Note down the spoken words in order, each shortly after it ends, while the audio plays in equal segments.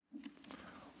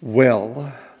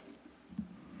Well,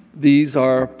 these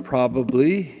are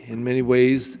probably, in many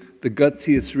ways, the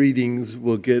gutsiest readings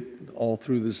we'll get all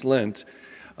through this Lent.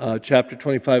 Chapter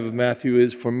 25 of Matthew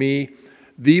is, for me,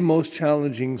 the most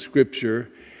challenging scripture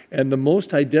and the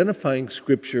most identifying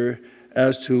scripture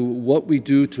as to what we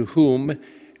do to whom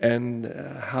and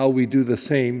how we do the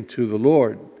same to the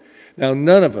Lord. Now,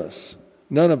 none of us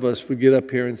would get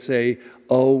up here and say,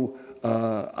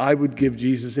 I would give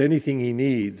Jesus anything he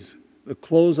needs. The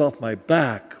clothes off my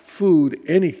back, food,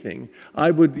 anything. I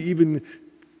would even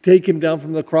take him down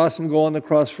from the cross and go on the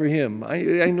cross for him.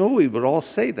 I know we would all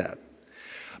say that.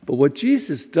 But what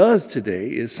Jesus does today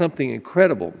is something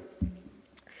incredible.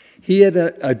 He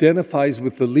identifies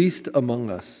with the least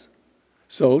among us.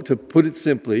 So, to put it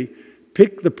simply,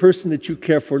 pick the person that you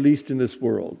care for least in this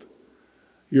world.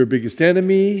 Your biggest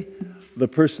enemy, the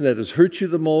person that has hurt you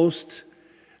the most,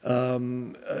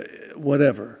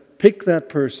 whatever. Pick that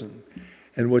person.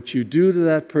 And what you do to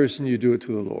that person, you do it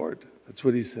to the Lord. That's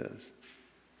what he says.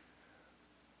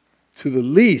 To the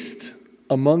least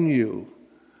among you,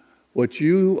 what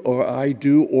you or I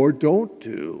do or don't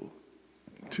do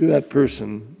to that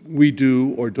person, we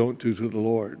do or don't do to the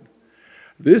Lord.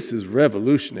 This is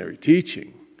revolutionary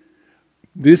teaching.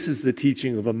 This is the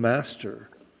teaching of a master.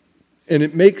 And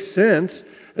it makes sense,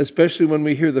 especially when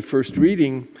we hear the first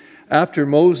reading, after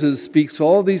Moses speaks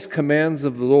all these commands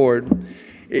of the Lord,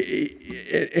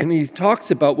 and he talks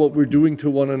about what we're doing to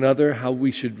one another, how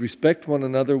we should respect one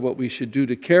another, what we should do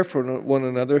to care for one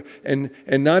another, and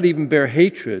not even bear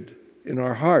hatred in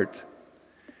our heart.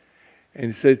 And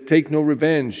he says, take no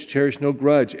revenge, cherish no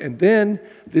grudge. And then,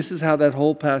 this is how that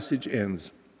whole passage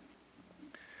ends.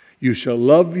 You shall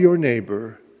love your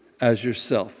neighbor as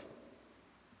yourself.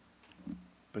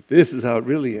 But this is how it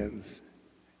really ends.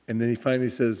 And then he finally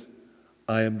says,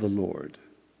 I am the Lord.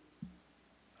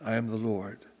 I am the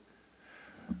Lord.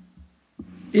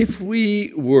 If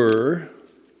we were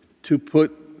to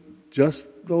put just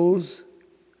those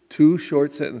two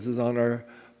short sentences on our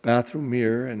bathroom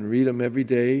mirror and read them every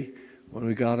day when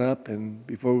we got up and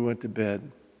before we went to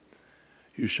bed,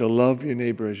 you shall love your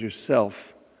neighbor as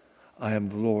yourself. I am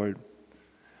the Lord.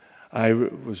 I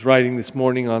was writing this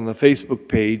morning on the Facebook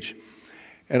page,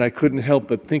 and I couldn't help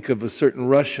but think of a certain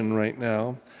Russian right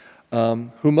now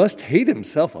who must hate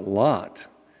himself a lot.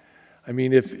 I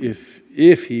mean,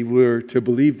 if he were to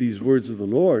believe these words of the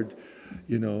Lord,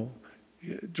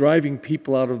 driving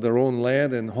people out of their own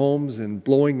land and homes and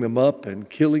blowing them up and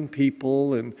killing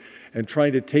people and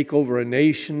trying to take over a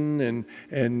nation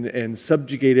and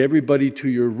subjugate everybody to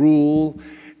your rule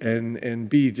and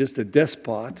be just a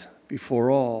despot before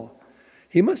all.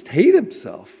 He must hate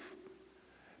himself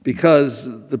because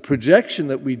the projection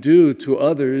that we do to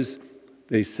others,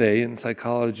 they say in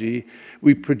psychology,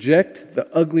 we project the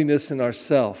ugliness in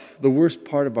ourselves, the worst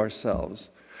part of ourselves.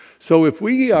 So if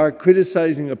we are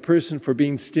criticizing a person for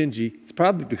being stingy, it's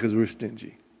probably because we're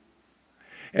stingy.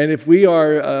 And if we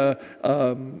are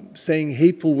saying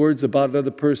hateful words about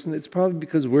another person, it's probably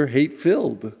because we're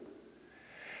hate-filled.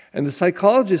 And the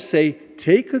psychologists say,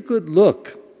 take a good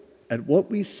look at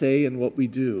what we say and what we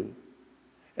do,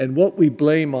 and what we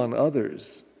blame on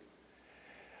others.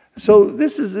 So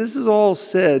this is all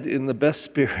said in the best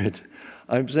spirit.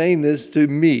 I'm saying this to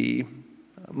me,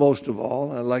 most of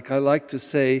all. I like to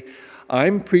say,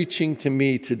 I'm preaching to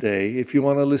me today. If you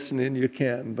want to listen in, you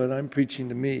can, but I'm preaching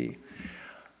to me.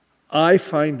 I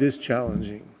find this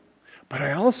challenging, but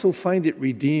I also find it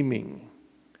redeeming.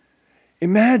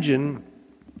 Imagine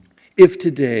if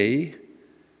today,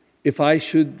 if I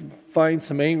should find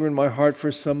some anger in my heart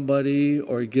for somebody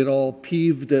or get all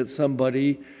peeved at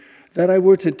somebody, that I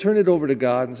were to turn it over to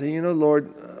God and say,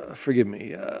 Lord, forgive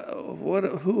me.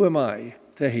 Who am I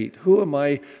to hate? Who am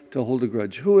I to hold a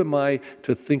grudge? Who am I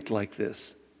to think like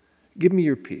this? Give me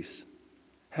your peace.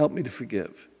 Help me to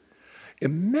forgive.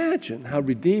 Imagine how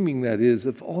redeeming that is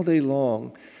if all day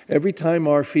long, every time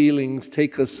our feelings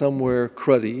take us somewhere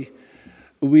cruddy,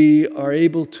 we are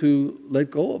able to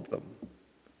let go of them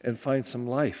and find some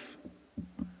life.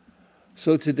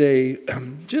 So today,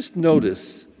 just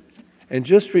notice and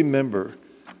just remember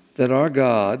that our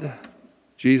God,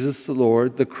 Jesus the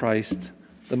Lord, the Christ,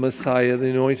 the Messiah, the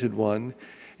Anointed One,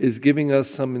 is giving us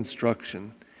some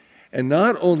instruction. And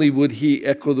not only would he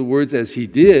echo the words as he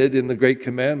did in the Great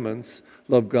Commandments,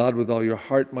 love God with all your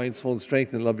heart, mind, soul, and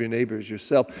strength, and love your neighbor as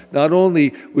yourself. Not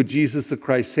only would Jesus the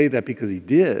Christ say that because he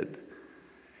did,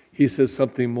 he says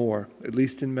something more, at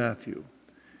least in Matthew.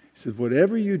 He says,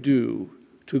 whatever you do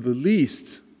to the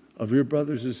least of your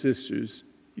brothers and sisters,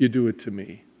 you do it to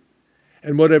me.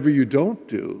 And whatever you don't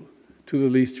do to the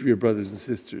least of your brothers and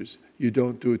sisters, you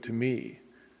don't do it to me.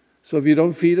 So if you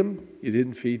don't feed them, you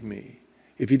didn't feed me.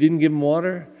 If you didn't give them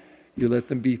water, you let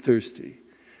them be thirsty.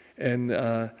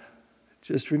 And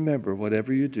just remember,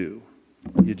 whatever you do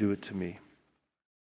it to me.